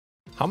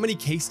How many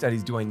case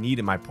studies do I need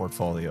in my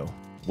portfolio?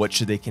 What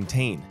should they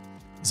contain?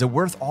 Is it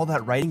worth all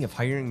that writing if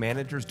hiring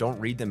managers don't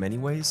read them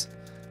anyways?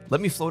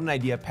 Let me float an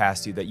idea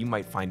past you that you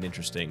might find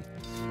interesting.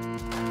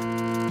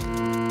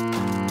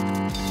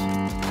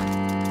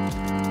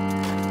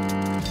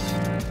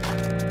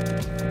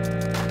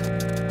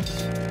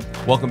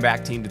 Welcome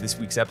back, team, to this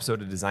week's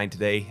episode of Design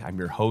Today. I'm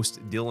your host,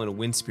 Dylan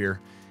Winspear,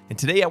 and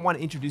today I want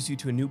to introduce you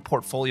to a new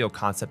portfolio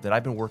concept that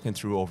I've been working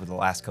through over the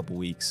last couple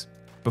weeks.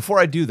 Before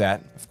I do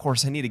that, of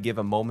course, I need to give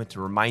a moment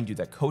to remind you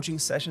that coaching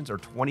sessions are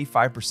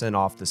 25%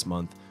 off this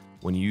month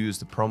when you use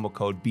the promo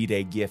code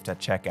BDayGift at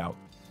checkout.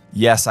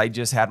 Yes, I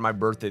just had my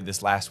birthday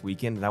this last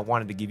weekend, and I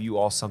wanted to give you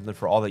all something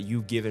for all that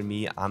you've given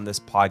me on this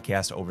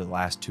podcast over the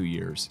last 2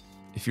 years.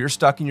 If you're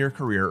stuck in your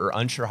career or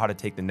unsure how to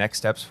take the next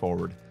steps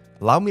forward,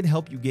 allow me to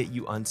help you get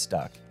you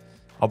unstuck.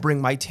 I'll bring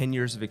my 10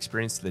 years of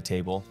experience to the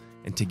table,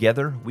 and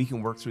together we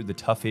can work through the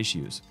tough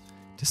issues.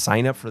 To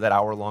sign up for that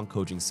hour-long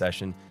coaching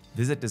session,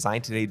 visit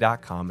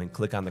designtoday.com and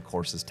click on the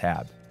courses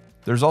tab.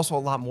 There's also a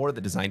lot more that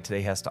Design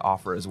Today has to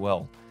offer as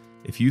well.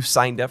 If you've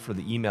signed up for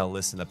the email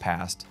list in the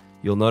past,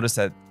 you'll notice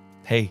that,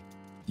 hey,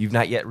 you've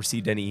not yet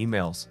received any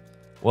emails.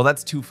 Well,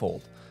 that's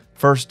twofold.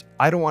 First,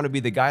 I don't want to be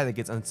the guy that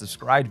gets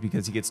unsubscribed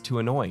because he gets too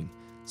annoying.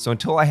 So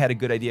until I had a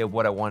good idea of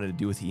what I wanted to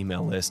do with the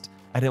email list,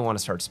 I didn't want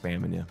to start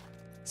spamming you.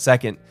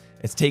 Second,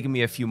 it's taken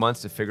me a few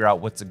months to figure out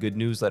what's a good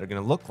newsletter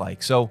going to look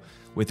like. So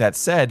with that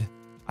said,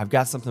 I've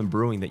got something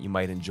brewing that you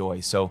might enjoy.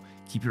 So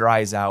keep your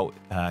eyes out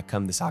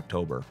come this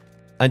October.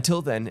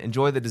 Until then,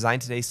 enjoy the Design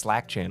Today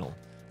Slack channel.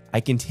 I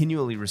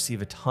continually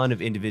receive a ton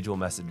of individual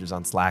messages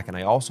on Slack, and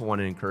I also want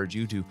to encourage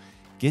you to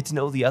get to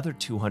know the other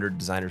 200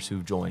 designers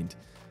who've joined.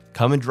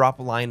 Come and drop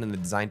a line in the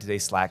Design Today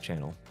Slack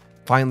channel.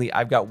 Finally,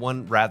 I've got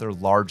one rather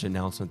large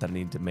announcement that I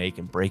need to make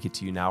and break it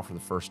to you now for the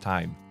first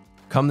time.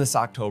 Come this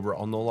October,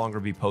 I'll no longer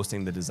be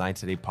posting the Design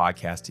Today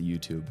podcast to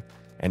YouTube,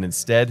 and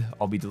instead,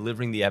 I'll be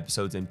delivering the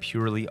episodes in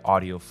purely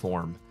audio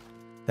form.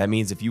 That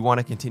means if you want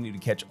to continue to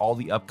catch all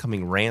the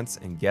upcoming rants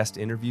and guest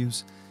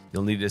interviews,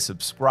 you'll need to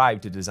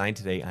subscribe to Design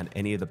Today on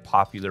any of the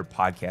popular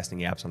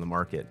podcasting apps on the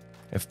market.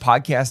 If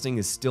podcasting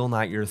is still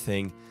not your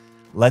thing,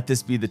 let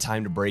this be the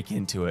time to break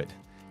into it.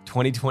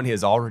 2020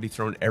 has already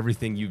thrown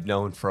everything you've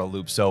known for a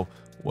loop, so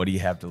what do you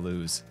have to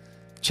lose?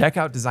 Check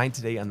out Design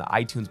Today on the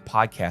iTunes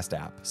podcast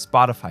app,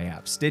 Spotify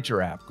app,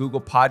 Stitcher app,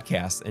 Google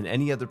Podcasts, and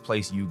any other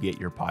place you get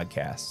your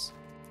podcasts.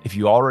 If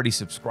you already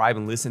subscribe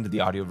and listen to the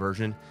audio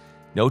version,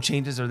 no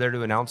changes are there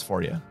to announce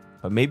for you,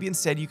 but maybe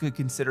instead you could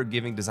consider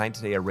giving Design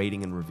Today a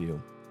rating and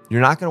review.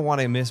 You're not going to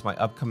want to miss my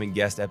upcoming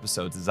guest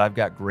episodes, as I've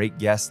got great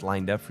guests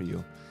lined up for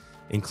you,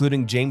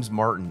 including James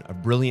Martin, a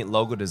brilliant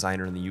logo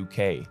designer in the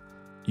UK,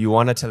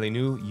 Ioana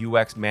Telenu,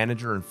 UX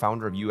manager and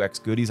founder of UX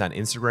Goodies on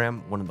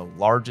Instagram, one of the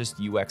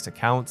largest UX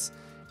accounts,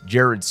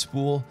 Jared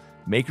Spool,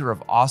 maker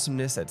of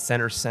awesomeness at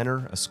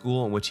Center, a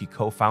school in which he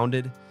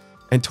co-founded,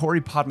 and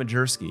Tori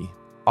Podmajersky,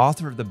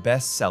 author of the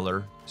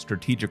bestseller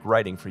Strategic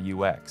Writing for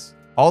UX.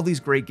 All these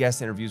great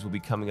guest interviews will be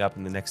coming up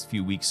in the next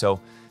few weeks,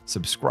 so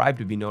subscribe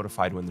to be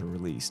notified when they're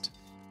released.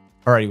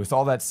 Alrighty, with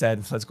all that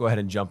said, let's go ahead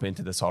and jump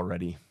into this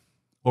already.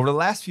 Over the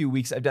last few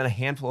weeks, I've done a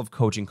handful of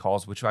coaching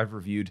calls, which I've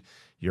reviewed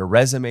your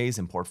resumes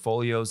and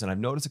portfolios, and I've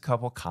noticed a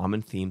couple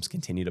common themes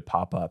continue to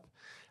pop up.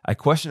 A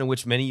question in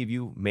which many of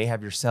you may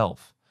have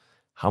yourself.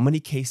 How many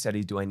case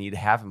studies do I need to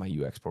have in my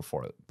UX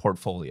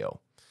portfolio?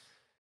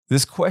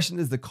 This question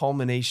is the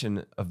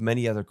culmination of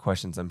many other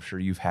questions I'm sure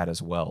you've had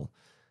as well.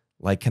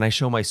 Like, can I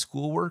show my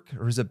schoolwork,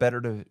 or is it better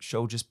to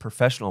show just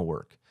professional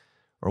work?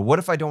 Or what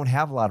if I don't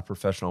have a lot of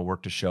professional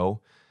work to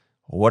show?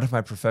 Or what if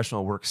my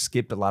professional work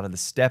skipped a lot of the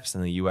steps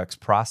in the UX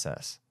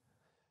process?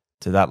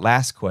 To that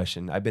last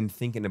question, I've been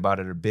thinking about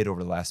it a bit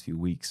over the last few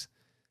weeks.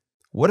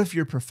 What if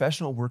your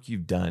professional work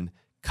you've done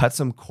cut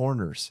some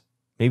corners,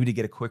 maybe to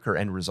get a quicker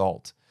end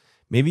result?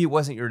 Maybe it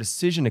wasn't your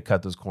decision to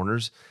cut those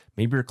corners.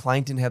 Maybe your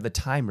client didn't have the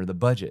time or the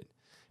budget.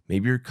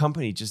 Maybe your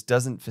company just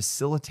doesn't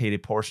facilitate a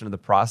portion of the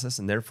process,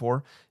 and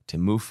therefore, to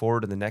move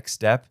forward to the next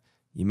step,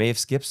 you may have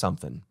skipped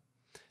something.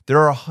 There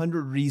are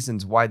 100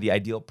 reasons why the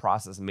ideal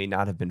process may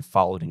not have been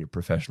followed in your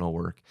professional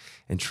work.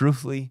 And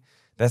truthfully,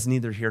 that's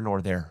neither here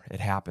nor there. It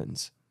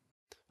happens.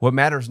 What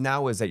matters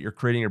now is that you're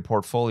creating your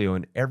portfolio,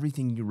 and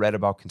everything you read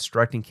about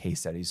constructing case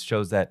studies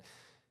shows that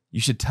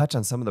you should touch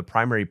on some of the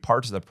primary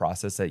parts of the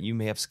process that you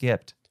may have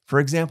skipped. For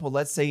example,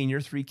 let's say in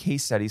your 3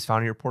 case studies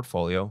found in your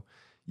portfolio,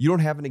 you don't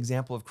have an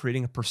example of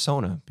creating a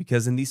persona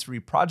because in these 3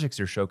 projects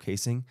you're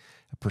showcasing,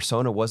 a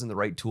persona wasn't the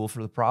right tool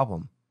for the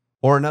problem.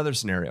 Or another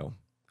scenario,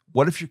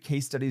 what if your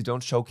case studies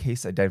don't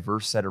showcase a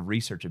diverse set of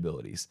research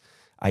abilities,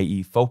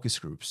 i.e. focus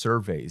groups,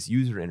 surveys,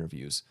 user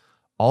interviews,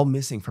 all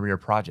missing from your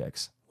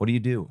projects? What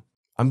do?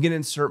 I'm going to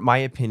insert my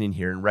opinion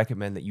here and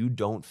recommend that you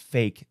don't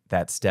fake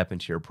that step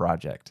into your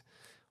project.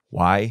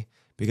 Why?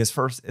 Because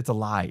first, it's a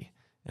lie.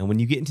 And when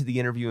you get into the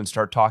interview and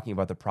start talking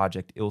about the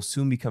project, it will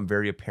soon become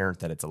very apparent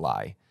that it's a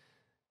lie.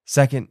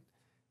 Second,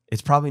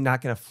 it's probably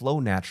not going to flow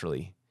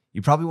naturally.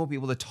 You probably won't be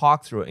able to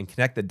talk through it and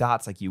connect the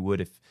dots like you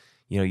would if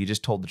you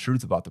just told the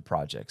truth about the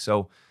project.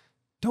 So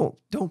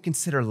don't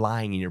consider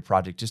lying in your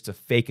project just to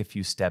fake a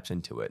few steps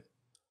into it.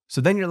 So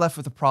then you're left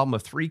with the problem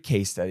of 3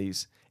 case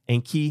studies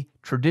and key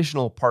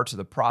traditional parts of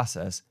the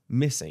process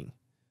missing.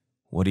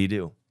 What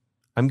do?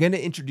 I'm going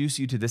to introduce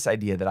you to this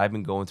idea that I've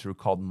been going through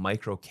called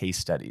micro case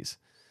studies.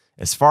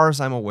 As far as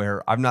I'm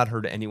aware, I've not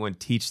heard anyone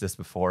teach this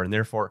before, and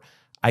therefore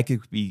I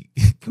could be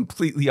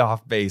completely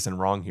off base and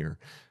wrong here.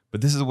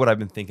 But this is what I've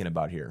been thinking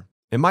about here.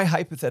 In my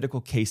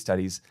hypothetical case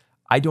studies,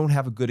 I don't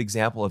have a good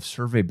example of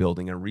survey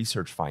building and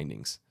research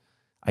findings.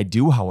 I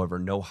do, however,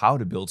 know how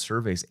to build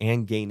surveys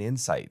and gain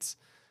insights.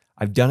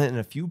 I've done it in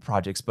a few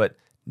projects, but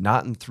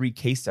not in 3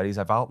 case studies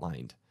I've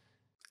outlined.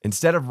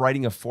 Instead of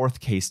writing a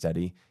 4th case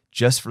study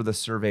just for the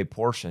survey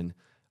portion,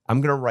 I'm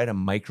going to write a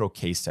micro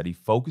case study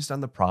focused on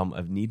the problem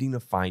of needing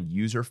to find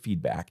user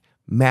feedback,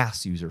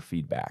 mass user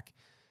feedback.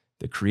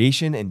 The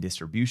creation and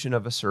distribution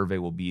of a survey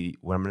will be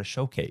what I'm going to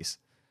showcase.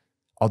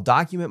 I'll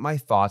document my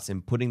thoughts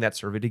in putting that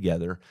survey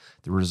together,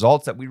 the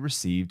results that we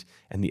received,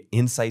 and the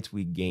insights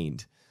we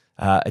gained.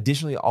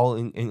 Additionally, I'll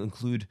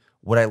include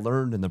what I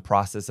learned in the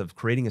process of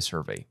creating a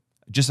survey,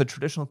 just a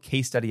traditional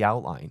case study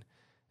outline,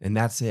 and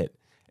that's it.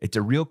 It's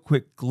a real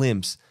quick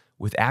glimpse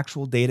with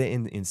actual data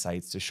and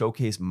insights to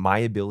showcase my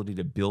ability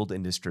to build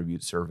and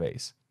distribute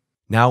surveys.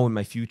 Now, when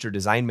my future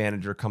design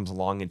manager comes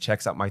along and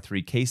checks out my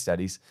 3 case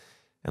studies,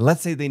 and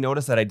let's say they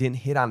notice that I didn't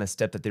hit on a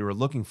step that they were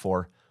looking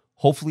for,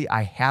 hopefully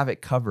I have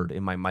it covered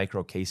in my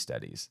micro case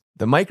studies.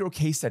 The micro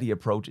case study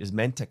approach is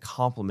meant to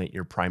complement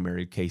your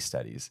primary case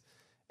studies.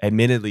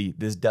 Admittedly,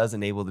 this does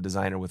enable the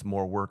designer with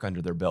more work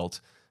under their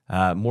belt,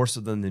 more so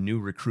than the new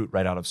recruit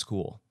right out of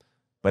school.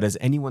 But as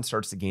anyone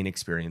starts to gain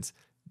experience,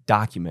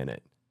 document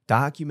it.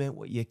 Document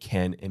what you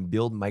can and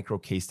build micro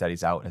case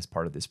studies out as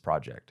part of this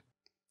project.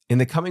 In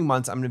the coming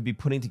months, I'm going to be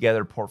putting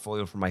together a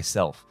portfolio for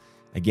myself,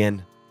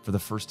 again, for the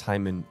first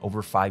time in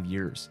over 5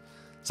 years,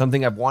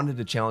 something I've wanted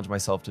to challenge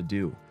myself to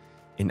do.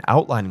 In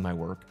outlining my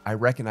work, I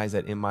recognize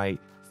that in my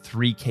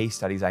 3 case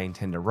studies I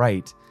intend to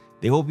write,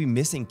 they will be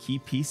missing key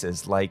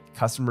pieces like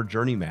customer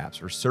journey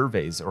maps or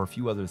surveys or a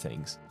few other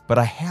things. But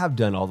I have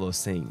done all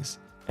those things,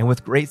 and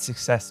with great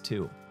success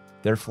too.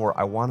 Therefore,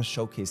 I want to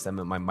showcase them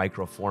in my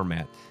micro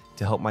format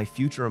to help my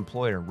future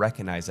employer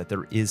recognize that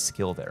there is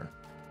skill there.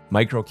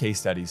 Micro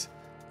case studies.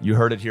 You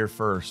heard it here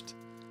first.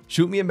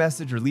 Shoot me a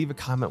message or leave a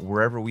comment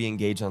wherever we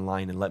engage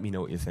online and let me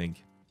know what you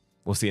think.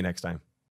 We'll see you next time.